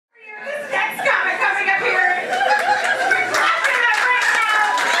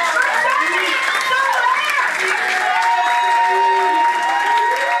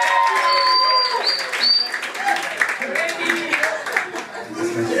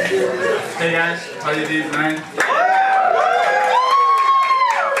Hey guys, how you doing tonight?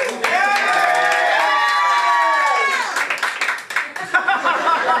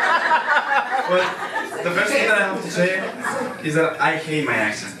 Well, the first thing that I have to say is that I hate my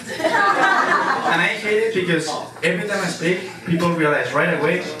accent. And I hate it because every time I speak, people realize right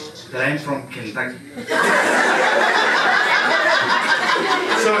away that I'm from Kentucky.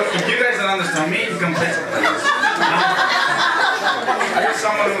 So if you guys don't understand me, you can play something else. There's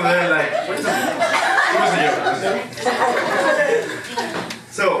someone over there like, what's the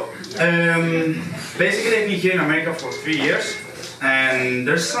So, basically I've been here in America for 3 years. And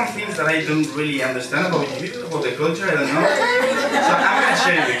there's some things that I don't really understand about you, about the culture, I don't know. So I'm going to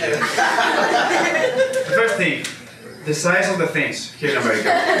share it with you. The first thing, the size of the things here in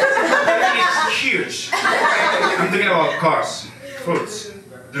America. It's huge. I'm talking about cars, fruits,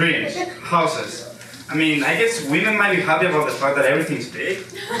 dreams, houses. I mean, I guess women might be happy about the fact that everything's big.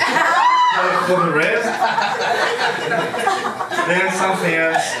 But for the rest, then something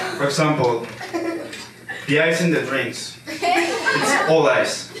else. For example, the ice in the drinks. It's all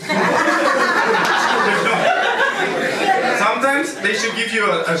ice. Sometimes they should give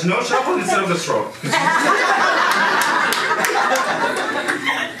you a snow shovel instead of the straw.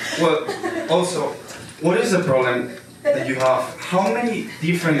 Well, also, what is the problem that you have? How many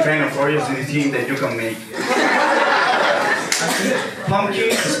different kind of Oreos do you think that you can make?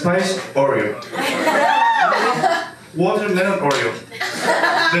 Pumpkin spice Oreo. Watermelon Oreo.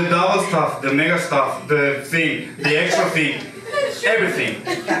 The double stuff, the mega stuff, the thing, the extra thing, everything.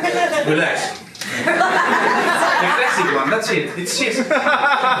 Relax. The classic one, that's it. It's cheese.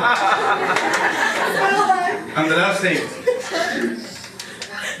 And the last thing,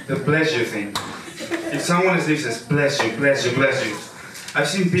 the bless you thing. If someone says bless you, bless you, bless you, I've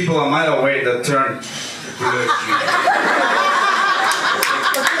seen people a mile away that turn bless you.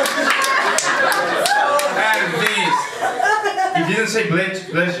 And this. If you don't say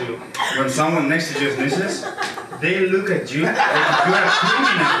bless you, when someone next to you sneezes, they look at you like you are a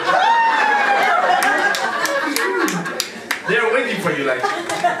criminal. They're waiting for you like.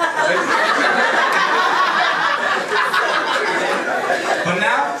 But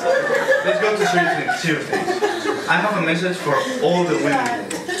now, let's go to serious things. I have a message for all the women in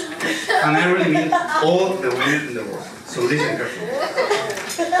the world. And I really mean all the women in the world. So listen carefully.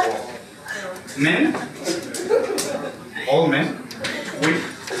 Men, all men, we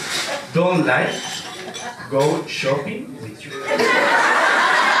don't like go shopping with you.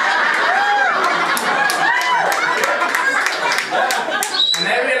 And I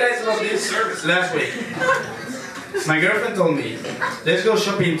realized about this last week. My girlfriend told me, let's go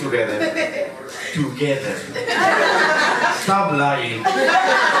shopping together. Together. Stop lying. I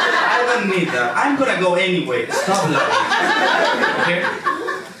don't need that. I'm gonna go anyway. Stop lying. Okay?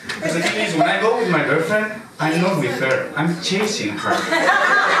 Because the thing is, when I go with my girlfriend, I'm not with her. I'm chasing her.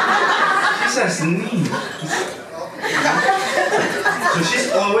 She's a sneak. So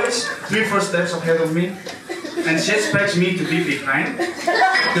she's always 3-4 steps ahead of me. And she expects me to be behind.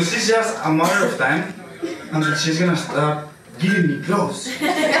 Because it's just a matter of time. And then she's gonna start giving me clothes.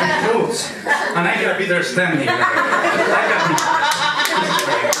 And I gotta be there standing. I gotta be.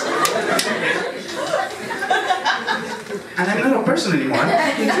 And I'm not a person anymore. I'm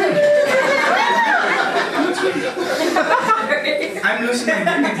I'm losing my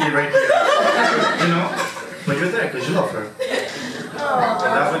dignity right here. You know? But you're there because you love her.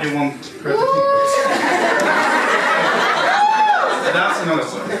 And that's what you want her to think. That's another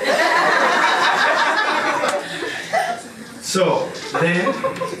story. So, then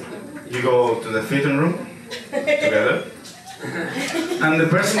you go to the fitting room together. And the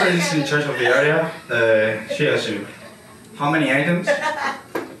person that is in charge of the area, she asks you, how many items?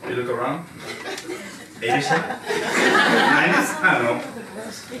 You look around. 87? 90? I don't know.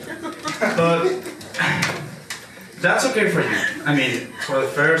 But that's okay for you. I mean, for the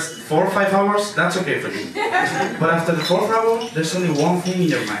first 4 or 5 hours, that's okay for you. But after the 4th hour, there's only one thing in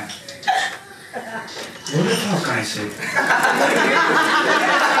your mind. What the hell can I say?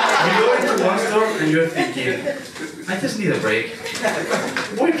 You go into one store and you're thinking, I just need a break.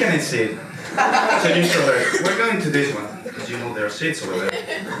 What can I say? So you show her, we're going to this one. Because you know there are seats over there.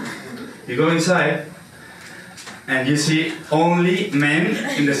 You go inside, and you see only men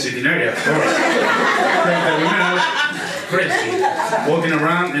in the sitting area, of course. The women are crazy, walking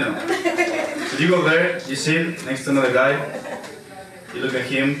around, you know. So you go there, you sit next to another guy, you look at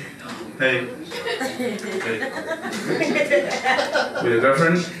him, hey. With a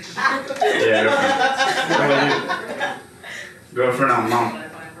girlfriend? Yeah, girlfriend. What about you? Girlfriend and mom.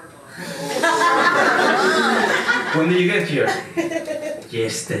 When did you get here?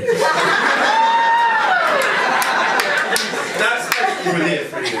 Yesterday.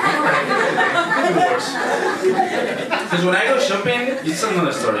 Relief. It works. Because when I go shopping, it's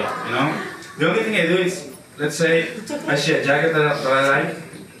another story, you know? The only thing I do is, let's say, I see a jacket that I like,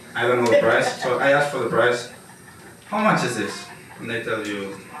 I don't know the price, so I ask for the price. How much is this? And they tell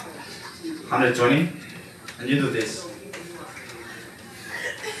you 120, and you do this.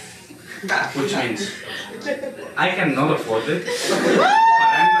 Which means I cannot afford it, but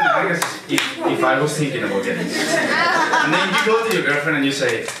I'm gonna ask if I was thinking about getting it. And then you go to your girlfriend and you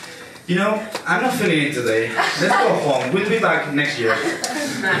say, you know, I'm not feeling it today. Let's go home. We'll be back next year.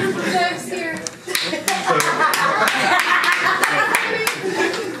 Next year.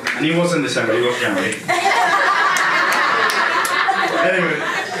 And it wasn't December, it was January. Anyway,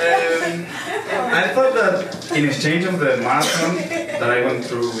 I thought that in exchange of the marathon that I went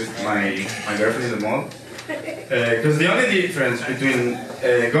through with my girlfriend in the mall, because the only difference between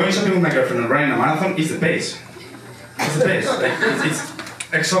going shopping with my girlfriend and running a marathon is the pace. It's the pace. Like, it's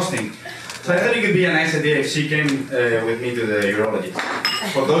exhausting. So I thought it could be a nice idea if she came with me to the urologist.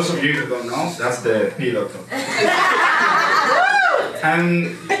 For those of you who don't know, that's the pee doctor.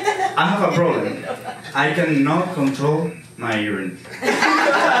 And I have a problem. I cannot control my urine.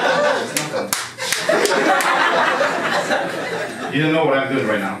 You don't know what I'm doing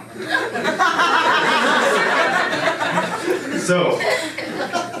right now. So,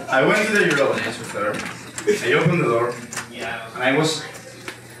 I went to the urologist with her. I opened the door, and I was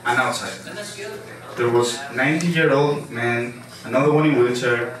an outsider. There was a 90-year-old man, another one in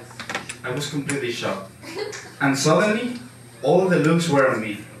wheelchair. I was completely shocked. And suddenly, all the looks were on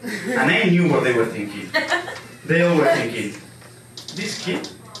me. And I knew what they were thinking. They all were thinking, this kid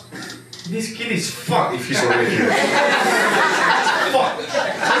is fucked if he's over here. Fuck.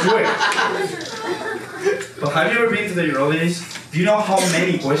 Swear. But have you ever been to the urologist? Do you know how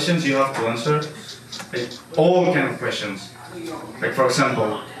many questions you have to answer? Like, all kind of questions. Like, for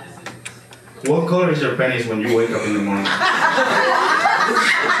example, what color is your penis when you wake up in the morning?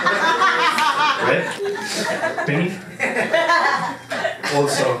 Red? Pink?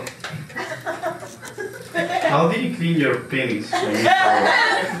 Also, how do you clean your penis when you shower?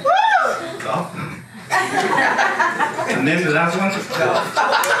 Up? And then the last one,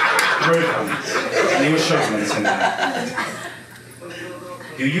 very funny. And it was shocking at the same time.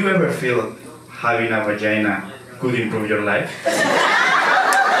 Do you ever feel having a vagina could improve your life?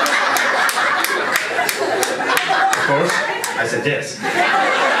 Of course, I said yes.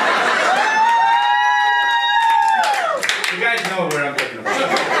 You guys know where I'm talking about.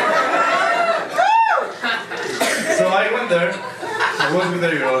 So I went there, I was with the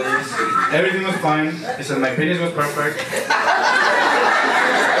urologist, everything was fine, he said my penis was perfect.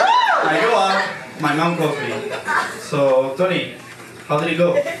 I go out, my mom calls me. So, Tony, how did it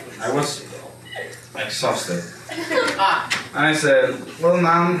go? I was exhausted. And I said, well,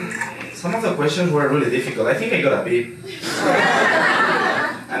 mom, some of the questions were really difficult. I think I got a B.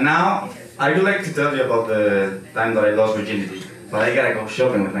 And now, I would like to tell you about the time that I lost virginity. But I gotta go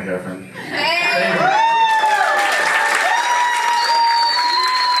shopping with my girlfriend. Thank you.